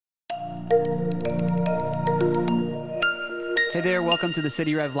Hey there, welcome to the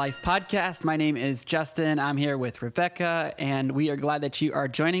City Rev Life podcast. My name is Justin. I'm here with Rebecca, and we are glad that you are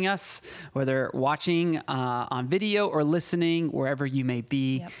joining us, whether watching on video or listening, wherever you may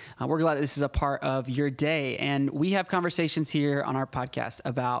be. Yep. We're glad that this is a part of your day, and we have conversations here on our podcast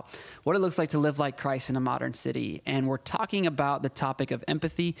about what it looks like to live like Christ in a modern city, and we're talking about the topic of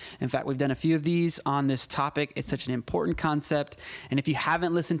empathy. In fact, we've done a few of these on this topic. It's such an important concept, and if you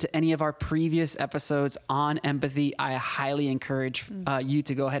haven't listened to any of our previous episodes on empathy, I highly encourage you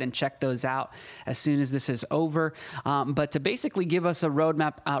to go ahead and check those out as soon as this is over. But to basically give us a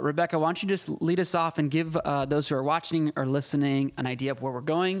roadmap, Rebecca, why don't you just lead us off and give those who are watching or listening an idea of where we're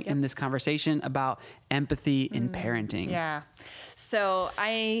going in this conversation about empathy in parenting. Yeah. So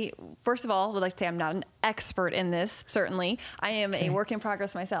I, first of all, would like to say I'm not an expert in this, certainly. I am a work in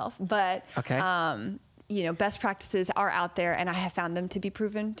progress myself, but best practices are out there, and I have found them to be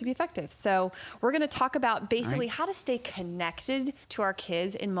proven to be effective. So we're going to talk about basically how to stay connected to our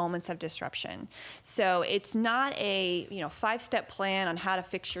kids in moments of disruption. So it's not a 5-step plan on how to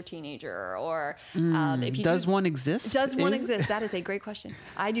fix your teenager, or if you does one exist? Does one exist? That is a great question.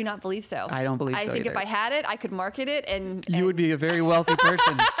 I do not believe so. I don't believe so. I think either. if I had it, I could market it, and you would be a very wealthy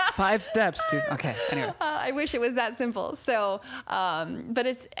person. 5 steps to anyway. I wish it was that simple. So, but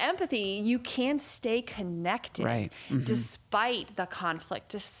it's empathy. You can stay connected, right. Despite the conflict,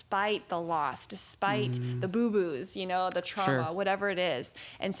 despite the loss, despite the boo-boos, the trauma, whatever it is.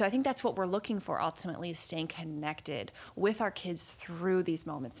 And so I think that's what we're looking for ultimately, is staying connected with our kids through these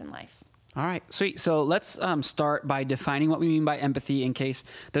moments in life. All right, sweet. So let's start by defining what we mean by empathy, in case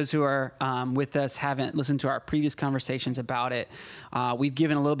those who are with us haven't listened to our previous conversations about it. We've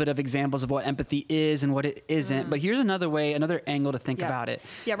given a little bit of examples of what empathy is and what it isn't, but here's another way, another angle to think about it.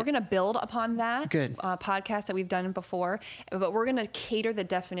 Yeah, we're going to build upon that podcast that we've done before, but we're going to cater the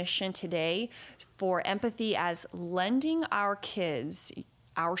definition today for empathy as lending our kids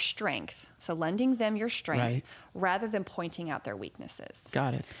our strength. So lending them your strength rather than pointing out their weaknesses.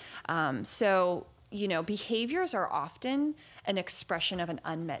 Got it. Behaviors are often an expression of an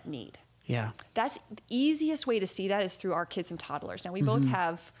unmet need. Yeah. That's the easiest way to see that is through our kids and toddlers. Now we both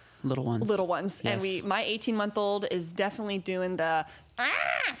have little ones. Yes. And my 18-month-old is definitely doing the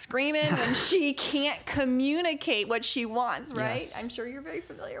screaming when she can't communicate what she wants, right? Yes. I'm sure you're very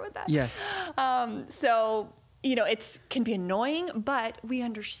familiar with that. Yes. It can be annoying, but we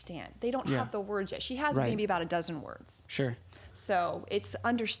understand. They don't have the words yet. She has maybe about a dozen words. Sure. So it's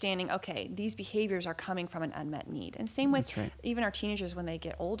understanding, okay, these behaviors are coming from an unmet need. And same with even our teenagers when they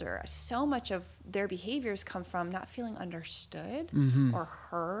get older. So much of their behaviors come from not feeling understood or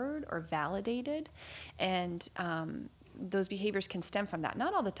heard or validated. And those behaviors can stem from that.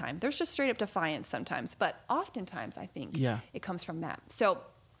 Not all the time. There's just straight up defiance sometimes. But oftentimes, I think it comes from that. So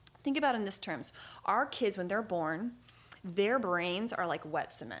think about it in this terms. Our kids, when they're born, their brains are like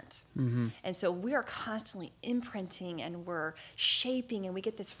wet cement. And so we are constantly imprinting and we're shaping, and we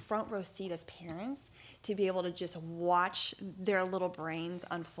get this front row seat as parents to be able to just watch their little brains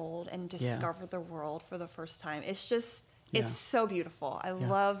unfold and discover the world for the first time. It's just, it's so beautiful. I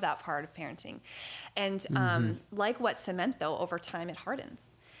love that part of parenting. And like wet cement, though, over time it hardens.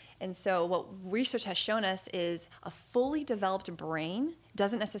 And so what research has shown us is a fully developed brain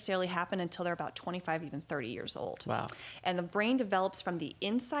doesn't necessarily happen until they're about 25, even 30 years old. Wow. And the brain develops from the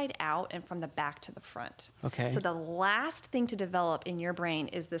inside out and from the back to the front. Okay. So the last thing to develop in your brain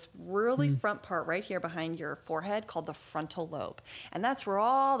is this really front part right here behind your forehead called the frontal lobe. And that's where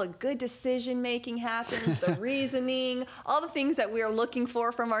all the good decision making happens, the reasoning, all the things that we are looking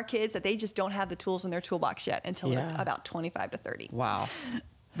for from our kids that they just don't have the tools in their toolbox yet until they're about 25 to 30. Wow.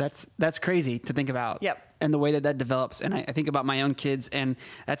 That's crazy to think about. Yep. And the way that develops. And I think about my own kids, and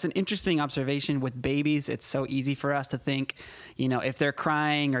that's an interesting observation with babies. It's so easy for us to think, if they're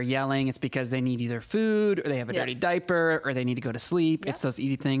crying or yelling, it's because they need either food or they have a dirty diaper or they need to go to sleep. It's those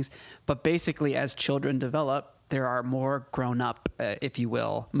easy things. But basically, as children develop, there are more grown up, if you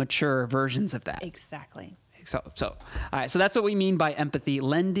will, mature versions of that. Exactly. So, all right. So that's what we mean by empathy,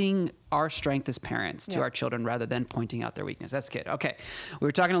 lending our strength as parents to our children rather than pointing out their weakness. That's good. Okay. We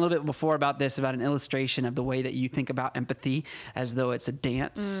were talking a little bit before about this, about an illustration of the way that you think about empathy as though it's a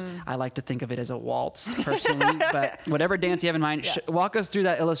dance. I like to think of it as a waltz personally, but whatever dance you have in mind, walk us through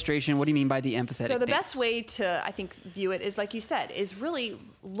that illustration. What do you mean by the empathetic So the dance? best way to, I think, view it is, like you said, is really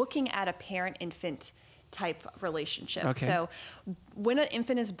looking at a parent-infant type relationship. Okay. So when an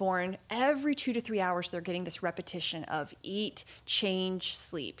infant is born, every 2 to 3 hours, they're getting this repetition of eat, change,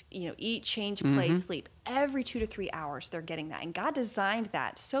 sleep. Eat, change, play, sleep. Every 2 to 3 hours, they're getting that. And God designed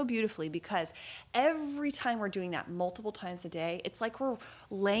that so beautifully, because every time we're doing that multiple times a day, it's like we're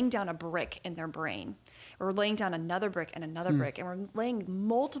laying down a brick in their brain. We're laying down another brick and another brick, and we're laying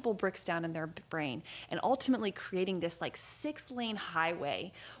multiple bricks down in their brain, and ultimately creating this like 6-lane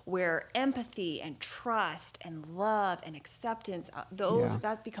highway where empathy and trust and love and acceptance,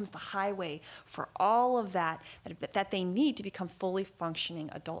 that becomes the highway for all of that they need to become fully functioning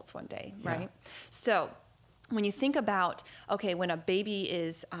adults one day, right? So when you think about, okay, when a baby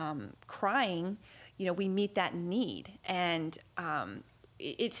is crying, we meet that need. And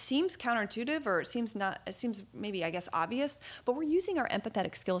it seems counterintuitive, or it seems maybe, I guess, obvious, but we're using our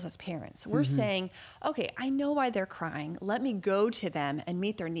empathetic skills as parents. We're saying, okay, I know why they're crying. Let me go to them and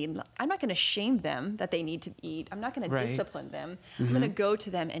meet their need. I'm not going to shame them that they need to eat. I'm not going to discipline them. I'm going to go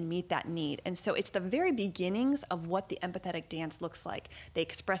to them and meet that need. And so it's the very beginnings of what the empathetic dance looks like. They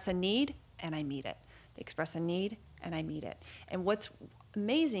express a need, and I meet it. They express a need, and I meet it. And what's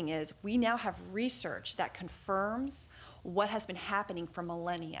amazing is we now have research that confirms what has been happening for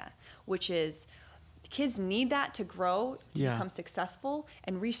millennia, which is kids need that to grow, to become successful.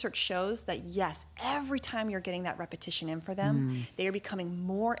 And research shows that, yes, every time you're getting that repetition in for them, they are becoming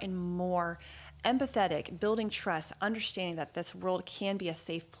more and more empathetic, building trust, understanding that this world can be a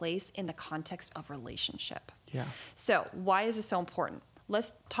safe place in the context of relationship. Yeah. So why is this so important?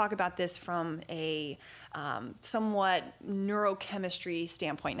 Let's talk about this from a somewhat neurochemistry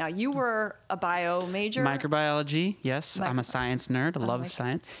standpoint. Now, you were a bio major. Microbiology, yes. I'm a science nerd. I love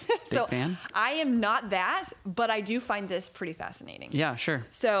science. Big fan. I am not that, but I do find this pretty fascinating. Yeah, sure.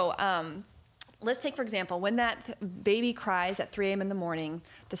 So let's take, for example, when that baby cries at 3 a.m. in the morning,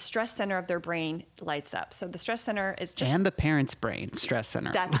 the stress center of their brain lights up. So the stress center is just... And the parent's brain stress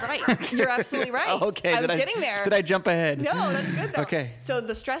center. That's right. You're absolutely right. Oh, okay. I was getting there. Did I jump ahead? No, that's good, though. Okay. So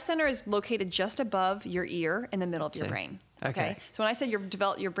the stress center is located just above your ear in the middle of your brain. Okay. So when I said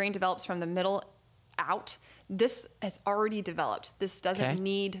your brain develops from the middle out, this has already developed. This doesn't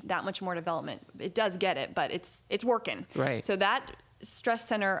need that much more development. It does get it, but it's working. Right. So that stress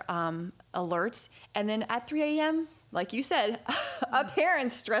center alerts, and then at 3 a.m., like you said, a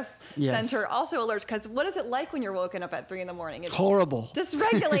parent's stress center also alerts, because what is it like when you're woken up at 3 in the morning? It's horrible.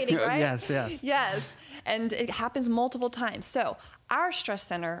 Dysregulating, right? Yes. And it happens multiple times. So our stress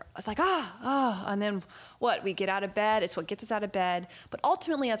center is like, and then what? We get out of bed. It's what gets us out of bed. But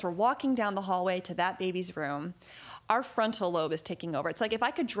ultimately, as we're walking down the hallway to that baby's room, our frontal lobe is taking over. It's like if I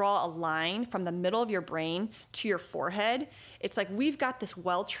could draw a line from the middle of your brain to your forehead, it's like we've got this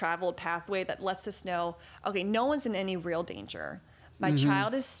well-traveled pathway that lets us know, okay, no one's in any real danger. My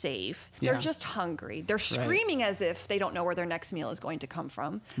child is safe. They're just hungry. They're screaming as if they don't know where their next meal is going to come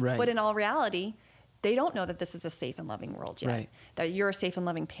from. Right. But in all reality, they don't know that this is a safe and loving world yet, that you're a safe and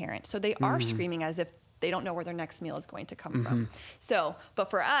loving parent. So they are screaming as if they don't know where their next meal is going to come from. So, but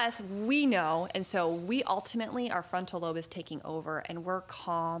for us, we know, and so we ultimately, our frontal lobe is taking over, and we're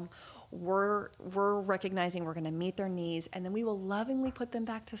calm. We're recognizing we're going to meet their needs, and then we will lovingly put them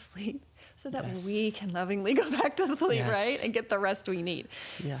back to sleep so that we can lovingly go back to sleep, right? And get the rest we need.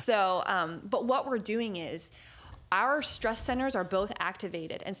 Yeah. So, but what we're doing is our stress centers are both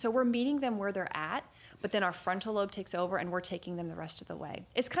activated, and so we're meeting them where they're at, but then our frontal lobe takes over and we're taking them the rest of the way.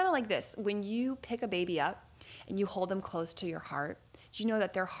 It's kind of like this. When you pick a baby up and you hold them close to your heart, do you know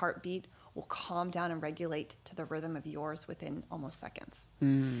that their heartbeat will calm down and regulate to the rhythm of yours within almost seconds?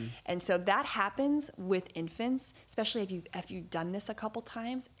 And so that happens with infants, especially if you've done this a couple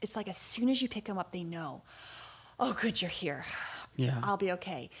times. It's like as soon as you pick them up, they know, oh, good, you're here. Yeah. I'll be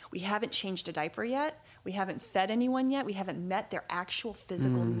okay. We haven't changed a diaper yet. We haven't fed anyone yet. We haven't met their actual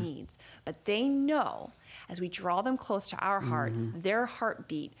physical needs. But they know, as we draw them close to our heart, their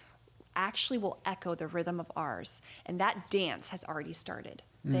heartbeat actually will echo the rhythm of ours. And that dance has already started.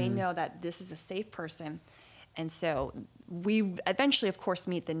 They know that this is a safe person. And so we eventually, of course,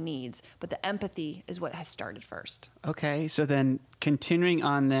 meet the needs, but the empathy is what has started first. Okay, so then continuing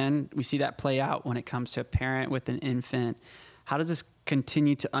on then, we see that play out when it comes to a parent with an infant. How does this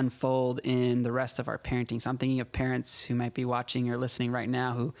continue to unfold in the rest of our parenting? So I'm thinking of parents who might be watching or listening right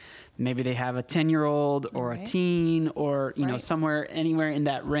now who maybe they have a 10-year-old or a teen or, you know, anywhere in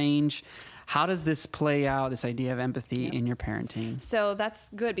that range. How does this play out, this idea of empathy in your parenting? So that's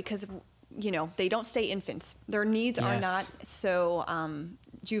good because, you know, they don't stay infants. Their needs are not so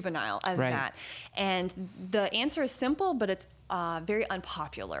juvenile as that. And the answer is simple, but it's very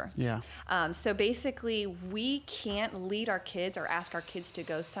unpopular. Yeah. So basically, we can't lead our kids or ask our kids to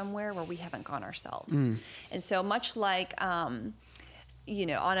go somewhere where we haven't gone ourselves. And so much like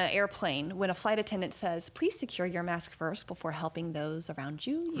on an airplane, when a flight attendant says, please secure your mask first before helping those around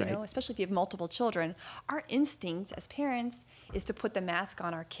you, you know, especially if you have multiple children, our instinct as parents is to put the mask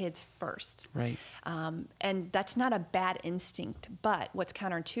on our kids first. Right. And that's not a bad instinct, but what's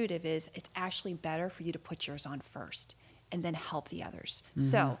counterintuitive is it's actually better for you to put yours on first and then help the others.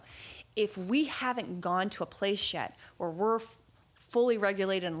 So if we haven't gone to a place yet where we're fully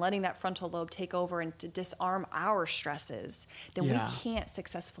regulated and letting that frontal lobe take over and to disarm our stresses, then we can't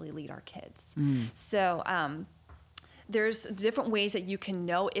successfully lead our kids. So there's different ways that you can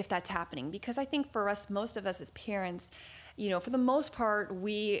know if that's happening, because I think for us, most of us as parents, you know, for the most part,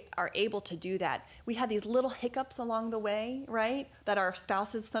 we are able to do that. We have these little hiccups along the way, right, that our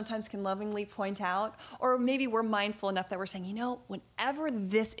spouses sometimes can lovingly point out. Or maybe we're mindful enough that we're saying, you know, whenever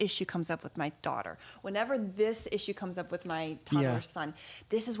this issue comes up with my daughter, whenever this issue comes up with my toddler son,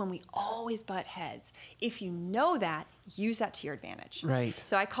 this is when we always butt heads. If you know that, use that to your advantage. Right.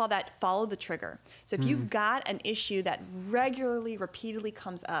 So I call that follow the trigger. So if you've got an issue that regularly, repeatedly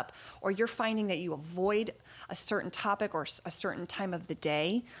comes up, or you're finding that you avoid a certain topic or a certain time of the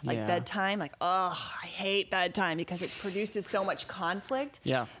day, like bedtime, like, oh, I hate bedtime because it produces so much conflict.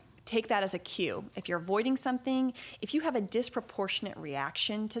 Yeah. Take that as a cue. If you're avoiding something, if you have a disproportionate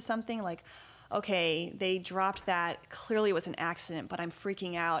reaction to something, like, okay, they dropped that, clearly it was an accident, but I'm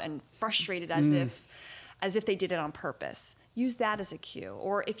freaking out and frustrated as if they did it on purpose. Use that as a cue.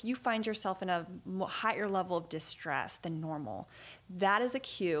 Or if you find yourself in a higher level of distress than normal, that is a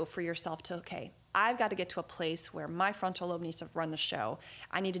cue for yourself to, okay, I've got to get to a place where my frontal lobe needs to run the show.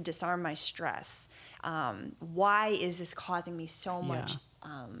 I need to disarm my stress. Why is this causing me so much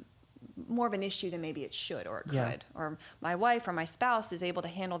more of an issue than maybe it should or it could? Or my wife or my spouse is able to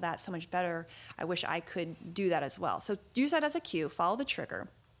handle that so much better. I wish I could do that as well. So use that as a cue, follow the trigger,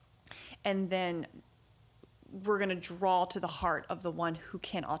 and then we're going to draw to the heart of the one who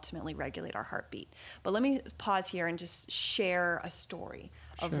can ultimately regulate our heartbeat. But let me pause here and just share a story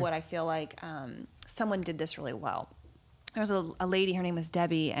of what I feel like someone did this really well. There was a lady, her name was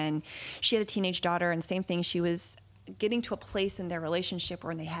Debbie, and she had a teenage daughter, and same thing, she was getting to a place in their relationship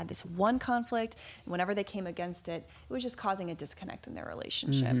where they had this one conflict, and whenever they came against it, it was just causing a disconnect in their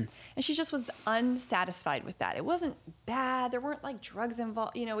relationship. And she just was unsatisfied with that. It wasn't bad. There weren't like drugs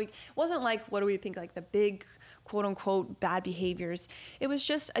involved. You know, it wasn't like, what do we think, like the big quote unquote bad behaviors. It was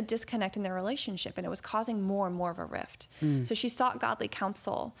just a disconnect in their relationship, and it was causing more and more of a rift. So she sought godly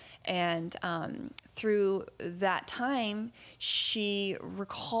counsel, and through that time, she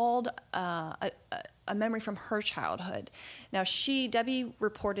recalled a memory from her childhood. Now, Debbie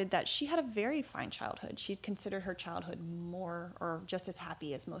reported that she had a very fine childhood. She'd considered her childhood more or just as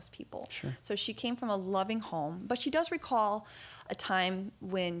happy as most people. So she came from a loving home, but she does recall a time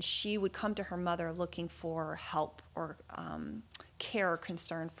when she would come to her mother looking for help or care or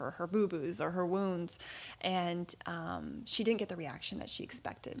concern for her boo-boos or her wounds, and she didn't get the reaction that she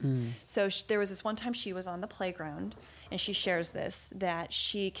expected. So there was this one time she was on the playground, and she shares this, that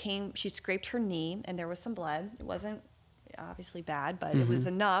she scraped her knee, and there was some blood. It wasn't obviously bad, but it was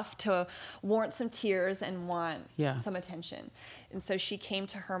enough to warrant some tears and want some attention. And so she came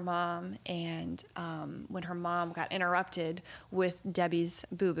to her mom, and when her mom got interrupted with Debbie's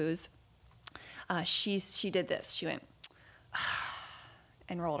boo-boos, she did this. She went,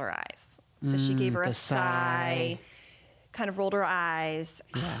 and rolled her eyes. So she gave her a sigh, kind of rolled her eyes.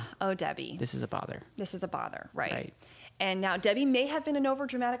 Oh, Debbie. This is a bother. This is a bother, right? And now Debbie may have been an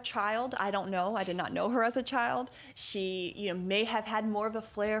overdramatic child. I don't know. I did not know her as a child. She, may have had more of a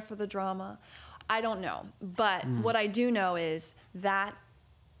flair for the drama. I don't know. But what I do know is that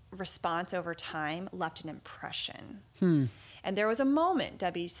response over time left an impression. And there was a moment,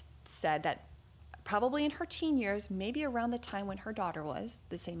 Debbie said, that probably in her teen years, maybe around the time when her daughter was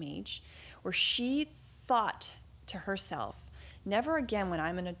the same age, where she thought to herself, never again when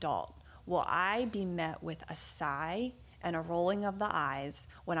I'm an adult will I be met with a sigh and a rolling of the eyes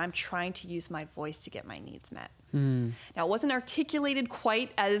when I'm trying to use my voice to get my needs met. Now, it wasn't articulated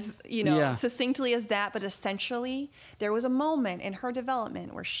quite as, succinctly as that, but essentially there was a moment in her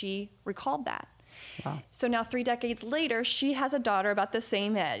development where she recalled that. So now 3 decades later, she has a daughter about the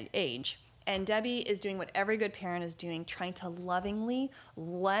same age. And Debbie is doing what every good parent is doing, trying to lovingly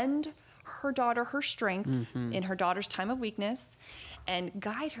lend her daughter her strength in her daughter's time of weakness and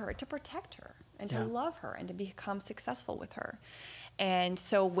guide her to protect her and to love her and to become successful with her. And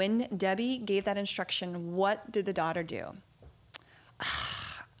so when Debbie gave that instruction, what did the daughter do?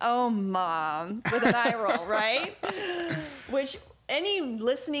 Oh, Mom, with an eye roll, right? Which any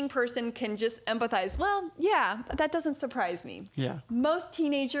listening person can just empathize. Well, yeah, that doesn't surprise me. Most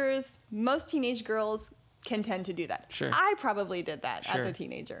teenagers, most teenage girls can tend to do that. Sure. I probably did that as a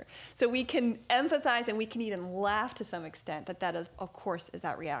teenager. So we can empathize and we can even laugh to some extent that is, of course, is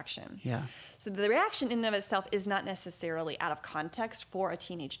that reaction. Yeah. So the reaction in and of itself is not necessarily out of context for a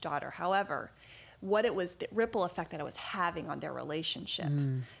teenage daughter. However, what it was, the ripple effect that it was having on their relationship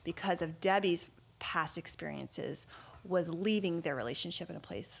because of Debbie's past experiences was leaving their relationship in a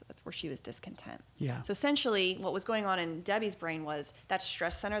place where she was discontent. Yeah. So essentially what was going on in Debbie's brain was that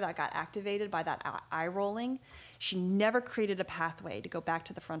stress center that got activated by that eye rolling. She never created a pathway to go back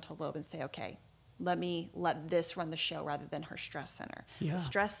to the frontal lobe and say, okay, let this run the show rather than her stress center. Yeah. The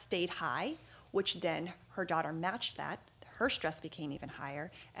stress stayed high, which then her daughter matched that. Her stress became even higher.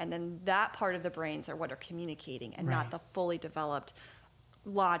 And then that part of the brains are what are communicating and not the fully developed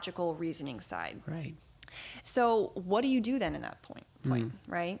logical reasoning side. Right. So what do you do then in that point,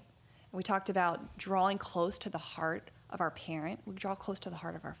 right? We talked about drawing close to the heart of our parent. We draw close to the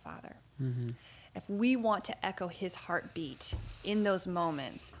heart of our Father. Mm-hmm. If we want to echo his heartbeat in those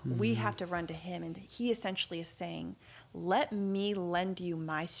moments, we have to run to him. And he essentially is saying, let me lend you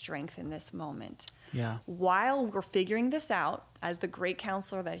my strength in this moment. Yeah. While we're figuring this out, as the great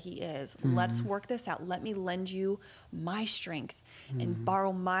counselor that he is, let's work this out. Let me lend you my strength and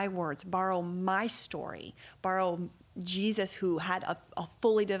borrow my words, borrow my story, borrow Jesus, who had a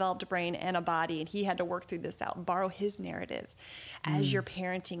fully developed brain and a body, and he had to work through this out, borrow his narrative as you're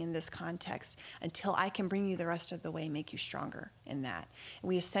parenting in this context until I can bring you the rest of the way, make you stronger in that. And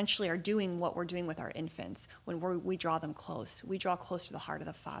we essentially are doing what we're doing with our infants when we draw them close. We draw close to the heart of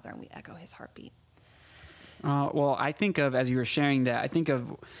the Father and we echo his heartbeat. Well, I think of, as you were sharing that, I think of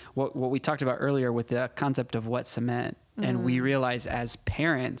what we talked about earlier with the concept of wet cement. And we realize as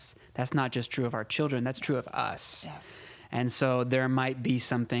parents, that's not just true of our children, that's true of us. Yes. And so there might be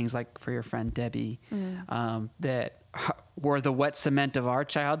some things like for your friend Debbie that were the wet cement of our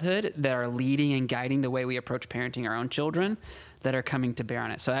childhood that are leading and guiding the way we approach parenting our own children that are coming to bear on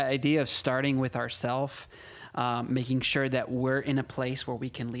it. So that idea of starting with ourselves, making sure that we're in a place where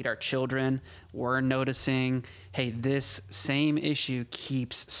we can lead our children. We're noticing, hey, this same issue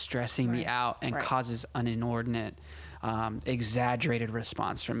keeps stressing me out and causes an inordinate, exaggerated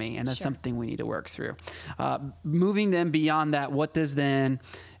response from me. And that's something we need to work through. Moving then beyond that, what does then,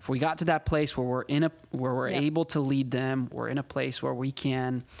 if we got to that place where we're able to lead them, we're in a place where we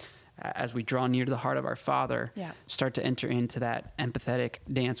can, as we draw near to the heart of our Father, start to enter into that empathetic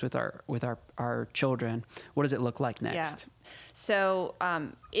dance with our children. What does it look like next? Yeah. So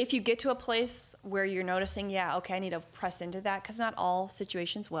if you get to a place where you're noticing, okay, I need to press into that, because not all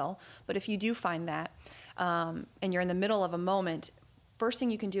situations will, but if you do find that and you're in the middle of a moment, first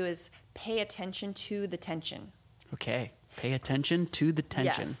thing you can do is pay attention to the tension. Okay. Pay attention to the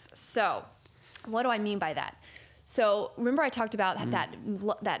tension. Yes. So what do I mean by that? So remember I talked about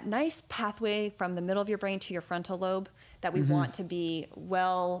that nice pathway from the middle of your brain to your frontal lobe that we want to be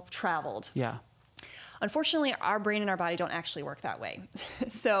well traveled. Yeah. Unfortunately, our brain and our body don't actually work that way.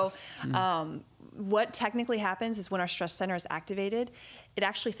 So what technically happens is when our stress center is activated, it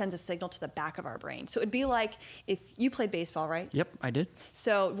actually sends a signal to the back of our brain. So it'd be like if you played baseball, right? Yep, I did.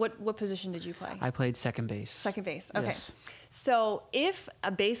 So what position did you play? I played second base. Second base. Okay. Yes. So if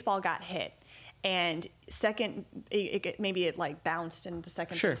a baseball got hit and maybe it like bounced and the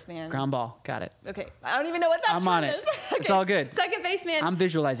second baseman. Ground ball. Got it. Okay. I don't even know what that I'm term on it. is. Okay. It's all good. Second baseman. I'm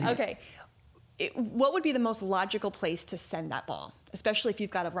visualizing it. Okay. What would be the most logical place to send that ball, especially if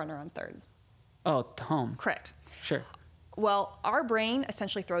you've got a runner on third? Oh, home. Correct. Sure. Well, our brain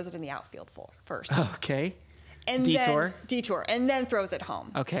essentially throws it in the outfield first. Okay. And Detour, and then throws it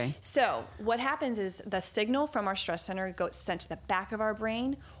home. Okay. So what happens is the signal from our stress center goes sent to the back of our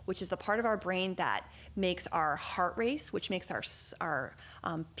brain, which is the part of our brain that makes our heart race, which makes our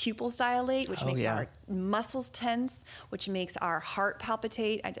pupils dilate, which makes our muscles tense, which makes our heart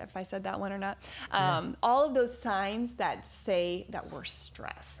palpitate. If I said that one or not. All of those signs that say that we're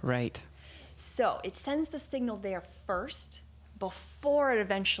stressed. Right. So it sends the signal there first before it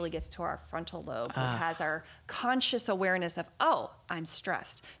eventually gets to our frontal lobe, which has our conscious awareness of, oh, I'm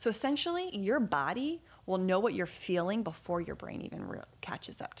stressed. So essentially, your body will know what you're feeling before your brain even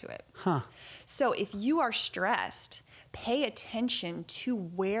catches up to it. So if you are stressed, pay attention to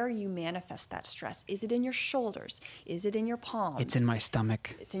where you manifest that stress. Is it in your shoulders? Is it in your palms? It's in my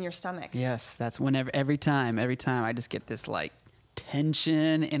stomach. It's in your stomach. Yes, that's whenever, every time I just get this like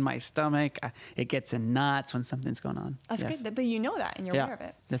tension in my stomach. It gets in knots when something's going on. That's good, but you know that and you're aware of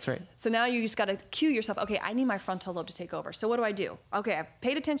it. That's right. So now you just got to cue yourself. Okay, I need my frontal lobe to take over. So what do I do? Okay, I've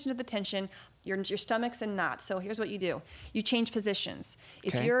paid attention to the tension. Your stomach's in knots. So here's what you do. You change positions.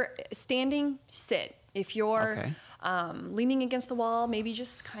 If you're standing, sit. If you're leaning against the wall, maybe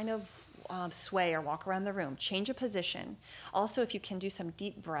just kind of sway or walk around the room, change a position. Also, if you can do some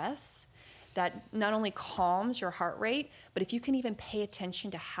deep breaths, that not only calms your heart rate, but if you can even pay attention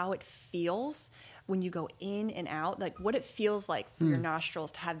to how it feels when you go in and out, like what it feels like for your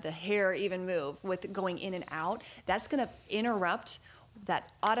nostrils to have the hair even move with going in and out, that's going to interrupt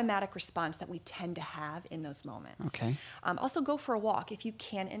that automatic response that we tend to have in those moments. Okay. Also, go for a walk. If you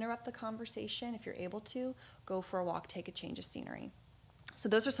can interrupt the conversation, if you're able to, go for a walk, take a change of scenery. So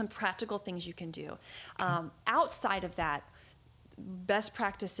those are some practical things you can do. Outside of that, best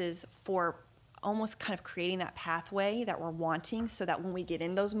practices for almost kind of creating that pathway that we're wanting, so that when we get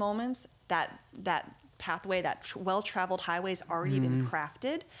in those moments, that pathway, that well-traveled highway has already been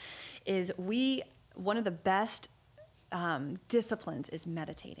crafted, is one of the best disciplines is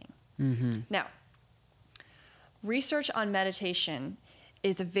meditating. Now, research on meditation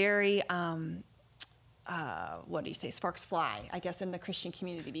is a very, sparks fly, I guess, in the Christian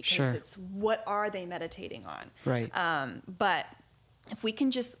community, because it's what are they meditating on? Right. But if we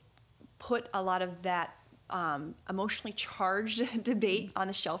can just put a lot of that emotionally charged debate on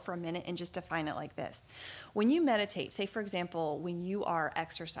the shelf for a minute and just define it like this. When you meditate, say, for example, when you are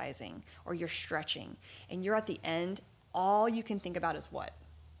exercising or you're stretching and you're at the end, all you can think about is what?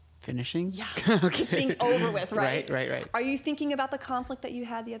 Finishing? Yeah. Okay. Just being over with, right? Right. Are you thinking about the conflict that you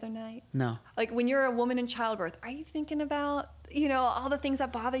had the other night? No. Like when you're a woman in childbirth, are you thinking about, all the things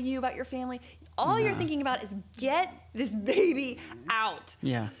that bother you about your family? All you're thinking about is get this baby out.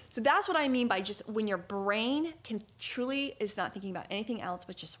 Yeah. So that's what I mean by just when your brain is not thinking about anything else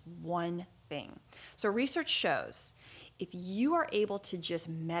but just one thing. So research shows if you are able to just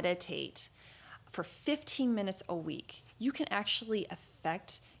meditate for 15 minutes a week, you can actually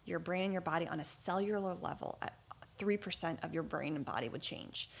affect your brain and your body on a cellular level. At 3% of your brain and body would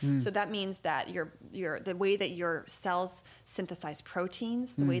change. So that means that the way that your cells synthesize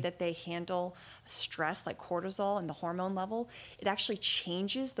proteins, the way that they handle stress like cortisol and the hormone level, it actually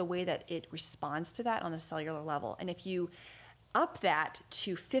changes the way that it responds to that on a cellular level. And if you up that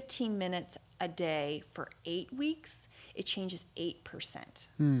to 15 minutes a day for 8 weeks, it changes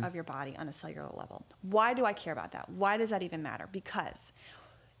 8% of your body on a cellular level. Why do I care about that? Why does that even matter? Because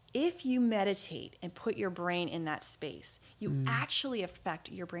if you meditate and put your brain in that space, you actually affect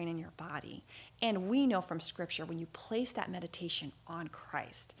your brain and your body. And we know from Scripture, when you place that meditation on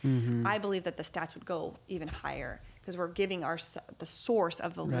Christ, I believe that the stats would go even higher, because we're giving the source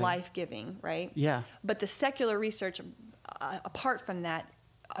of the life-giving, right? Yeah. But the secular research, apart from that,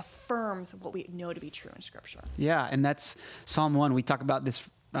 affirms what we know to be true in Scripture. Yeah, and that's Psalm 1. We talk about this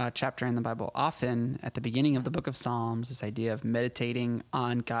chapter in the Bible often at the beginning of the book of Psalms, this idea of meditating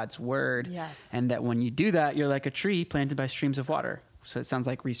on God's word. Yes. And that when you do that, you're like a tree planted by streams of water. So it sounds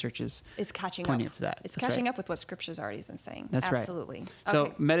like research is catching pointing up up to that. It's catching up with what Scripture's already been saying. That's Absolutely. right.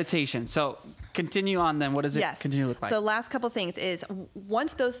 So meditation. So continue on then. What does it continue to look like? So last couple things is,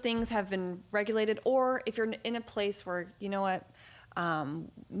 once those things have been regulated, or if you're in a place where, you know what,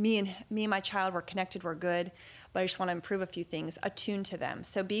 me and my child, we're connected, we're good, but I just want to improve a few things, attune to them.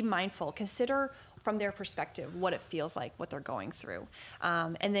 So be mindful, consider from their perspective what it feels like, what they're going through.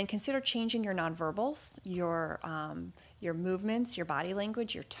 And then consider changing your nonverbals, your movements, your body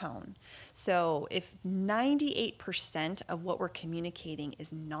language, your tone. So if 98% of what we're communicating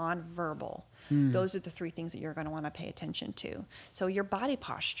is nonverbal, those are the 3 things that you're going to want to pay attention to. So your body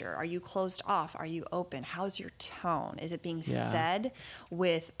posture, are you closed off? Are you open? How's your tone? Is it being said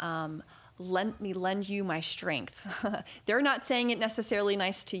with, let me lend you my strength? They're not saying it necessarily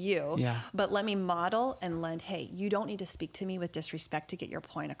nice to you, but let me model and lend, hey, you don't need to speak to me with disrespect to get your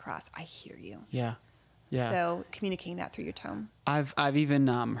point across. I hear you. Yeah. So communicating that through your tone. I've even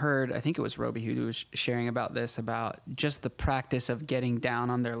heard, I think it was Roby who was sharing about this, about just the practice of getting down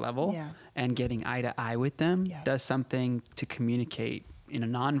on their level and getting eye to eye with them does something to communicate in a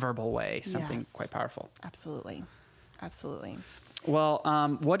nonverbal way, something quite powerful. Absolutely. Well,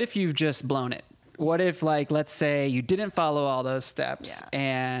 what if you've just blown it? What if, like, let's say you didn't follow all those steps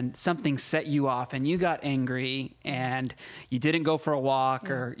and something set you off and you got angry and you didn't go for a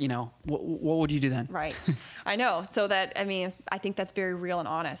walk or, what would you do then? Right. I know. So I think that's very real and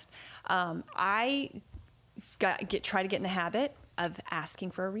honest. I try to get in the habit of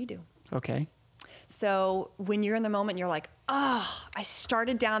asking for a redo. Okay. So when you're in the moment, you're like, oh, I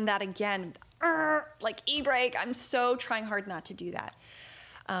started down that again. Like e-brake. I'm so trying hard not to do that.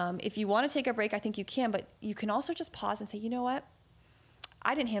 If you want to take a break, I think you can, but you can also just pause and say, you know what?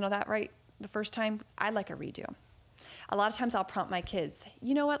 I didn't handle that right the first time. I'd like a redo. A lot of times I'll prompt my kids,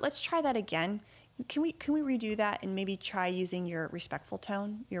 you know what? Let's try that again. can we redo that and maybe try using your respectful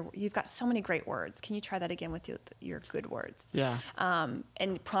tone? You've got so many great words. Can you try that again with your good words? Yeah.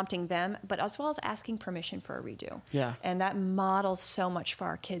 And prompting them, but as well as asking permission for a redo. Yeah. And that models so much for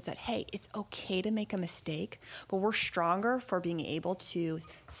our kids that, hey, it's okay to make a mistake, but we're stronger for being able to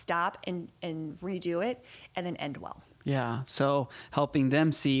stop and redo it and then end well. Yeah. So helping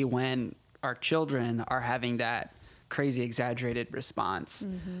them see when our children are having that crazy exaggerated response,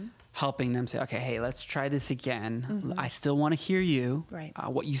 helping them say, okay, hey, let's try this again. I still want to hear you. Right.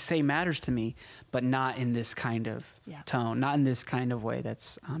 What you say matters to me, but not in this kind of tone, not in this kind of way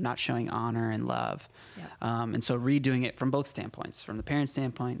that's not showing honor and love. And so redoing it from both standpoints, from the parent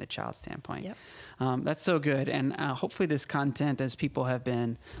standpoint, the child standpoint. That's so good. And hopefully this content, as people have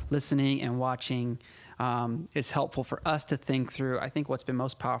been listening and watching, is helpful for us to think through. I think what's been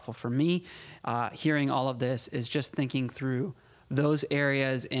most powerful for me, hearing all of this, is just thinking through those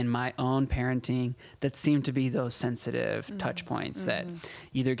areas in my own parenting that seem to be those sensitive touch points that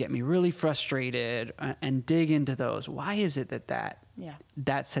either get me really frustrated and dig into those. Why is it that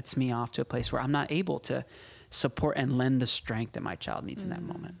sets me off to a place where I'm not able to support and lend the strength that my child needs in that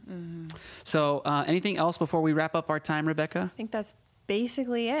moment? So anything else before we wrap up our time, Rebecca? I think that's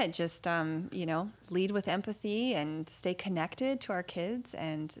basically it. Just, lead with empathy and stay connected to our kids,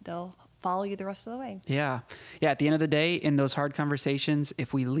 and they'll follow you the rest of the way. Yeah. At the end of the day, in those hard conversations,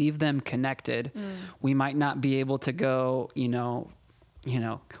 if we leave them connected, we might not be able to go, we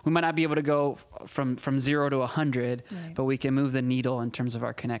might not be able to go from 0 to 100, but we can move the needle in terms of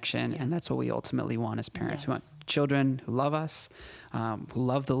our connection. And that's what we ultimately want as parents. We want children who love us, who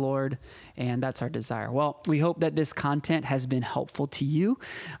love the Lord, and that's our desire. Well, we hope that this content has been helpful to you.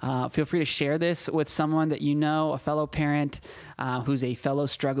 Feel free to share this with someone that you know, a fellow parent who's a fellow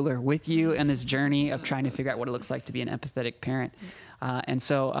struggler with you in this journey of trying to figure out what it looks like to be an empathetic parent. And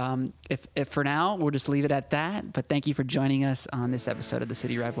so if for now, we'll just leave it at that. But thank you for joining us on this episode of the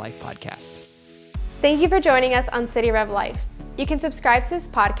City Rev Life podcast. Thank you for joining us on City Rev Life. You can subscribe to this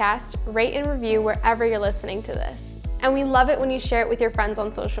podcast, rate and review wherever you're listening to this. And we love it when you share it with your friends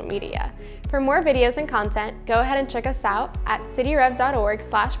on social media. For more videos and content, go ahead and check us out at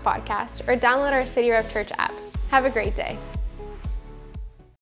cityrev.org/podcast or download our City Rev Church app. Have a great day.